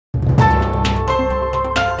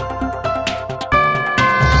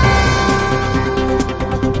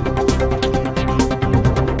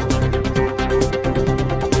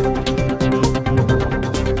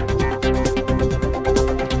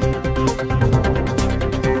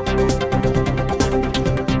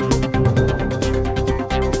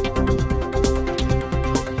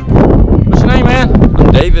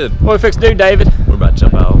good. What we fix to do, David? We're about to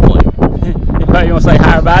jump out of a plane. Anybody you want to say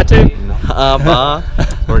hi or bye to?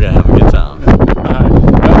 We're going to have a good time. Alright,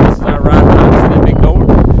 well, this is our ride behind us, that big door.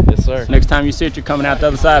 Yes, sir. Next time you see it, you're coming out the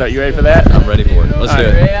other side. Are you ready for that? I'm ready for it. Let's do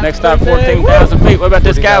it. Next stop, 14,000 feet. What about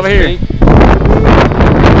this guy over here?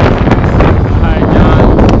 Alright, John.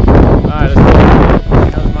 Alright,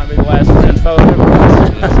 let's go. This might be the last friend's photo.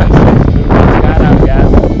 Skydive,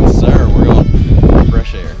 guys. Yes, sir. We're going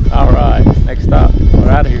fresh air. Alright, next stop. We're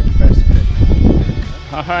out of here.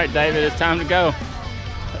 Alright, David, it's time to go.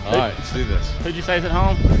 Alright, let's do this. Who'd you say is at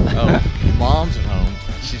home? Oh, Mom's at home.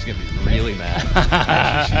 She's going to be really mad.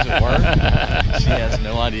 Actually, she's at work. She has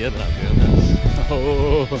no idea that I'm doing this.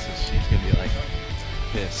 Oh. So she's going to be like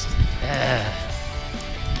pissed.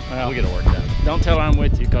 Well, we'll get it worked out. Don't tell her I'm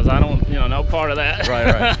with you, because I don't, no part of that. Right.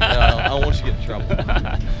 I don't want you to get in trouble.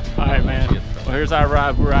 All right, man. Well, here's our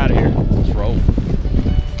ride. We're out of here. Let's roll.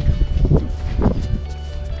 All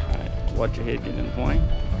right. Watch your head getting in the plane.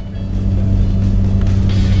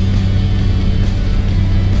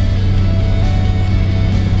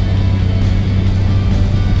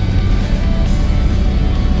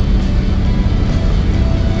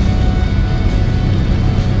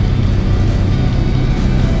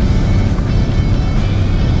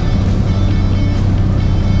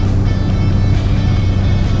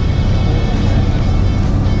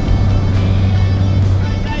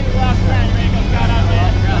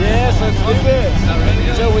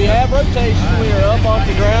 Rotation, we are up off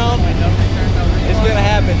the ground. It's going to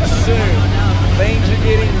happen soon. Things are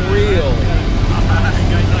getting real.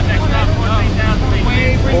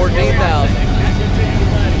 14,000.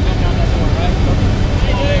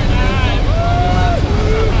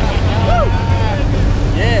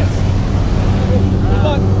 Yes. Good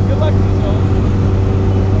luck. Good luck to you, son.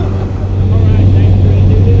 All right, thanks.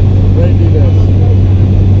 Ready to do this.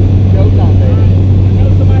 Go time, baby.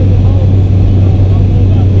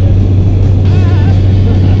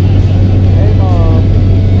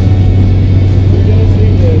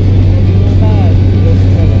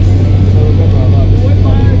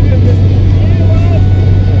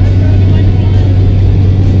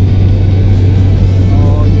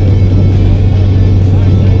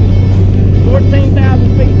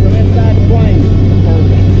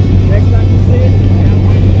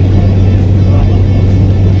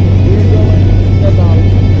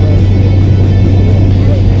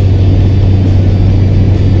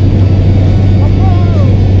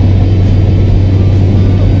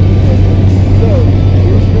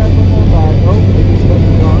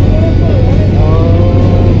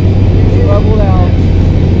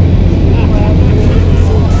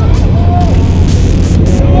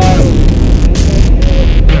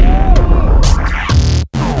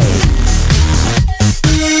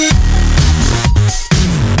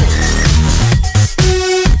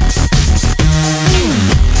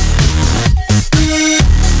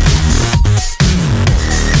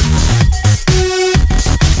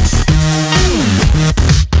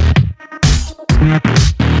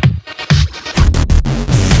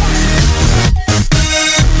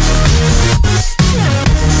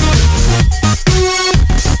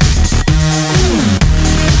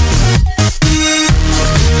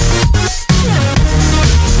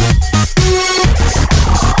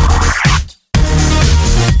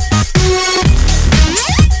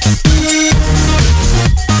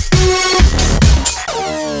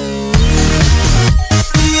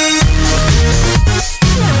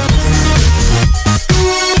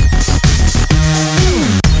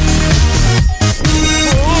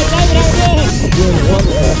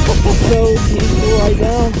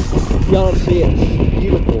 Y'all see it.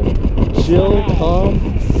 Beautiful. Chill, calm.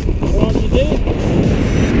 What don't you do?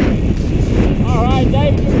 Alright,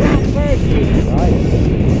 David, you're right parachute. Right.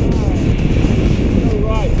 Go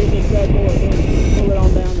right, get this bad boy. Pull it on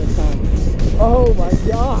down this time. Oh my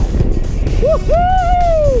God.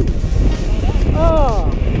 Woohoo!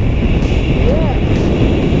 Oh. Yeah.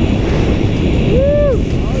 Woo!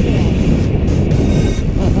 Oh yeah.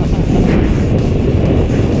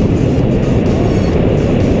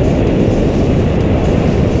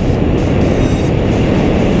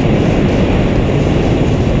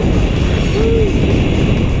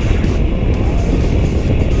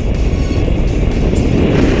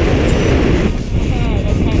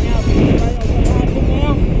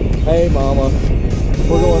 Hey, Mama.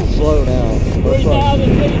 We're going slow now. 3,000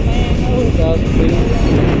 feet, man. 3,000 feet.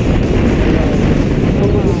 Well,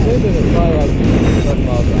 we're descending at probably like 7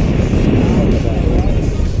 miles an hour.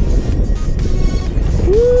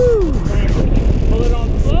 Woo! Pull it on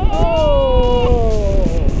the floor. Oh!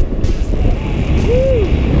 Woo!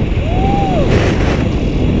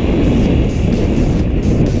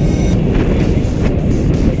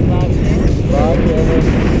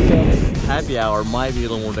 or might be a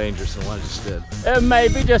little more dangerous than what I just did.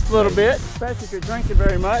 Maybe just a little bit, especially if you're drinking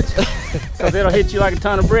very much, because it'll hit you like a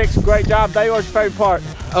ton of bricks. Great job, Dave. What's your favorite part?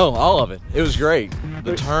 Oh, all of it. It was great.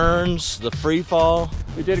 The turns, the free fall.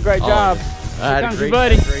 We did a great job. I had Here a comes your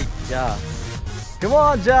buddy. great job. Come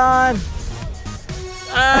on, John.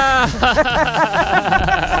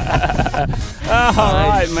 All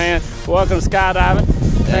right, man. Welcome to skydiving.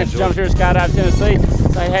 Thanks for jumping here at Skydive, Tennessee.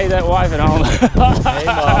 Say hey to that wife at home. Hey,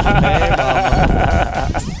 mama. Hey, mama.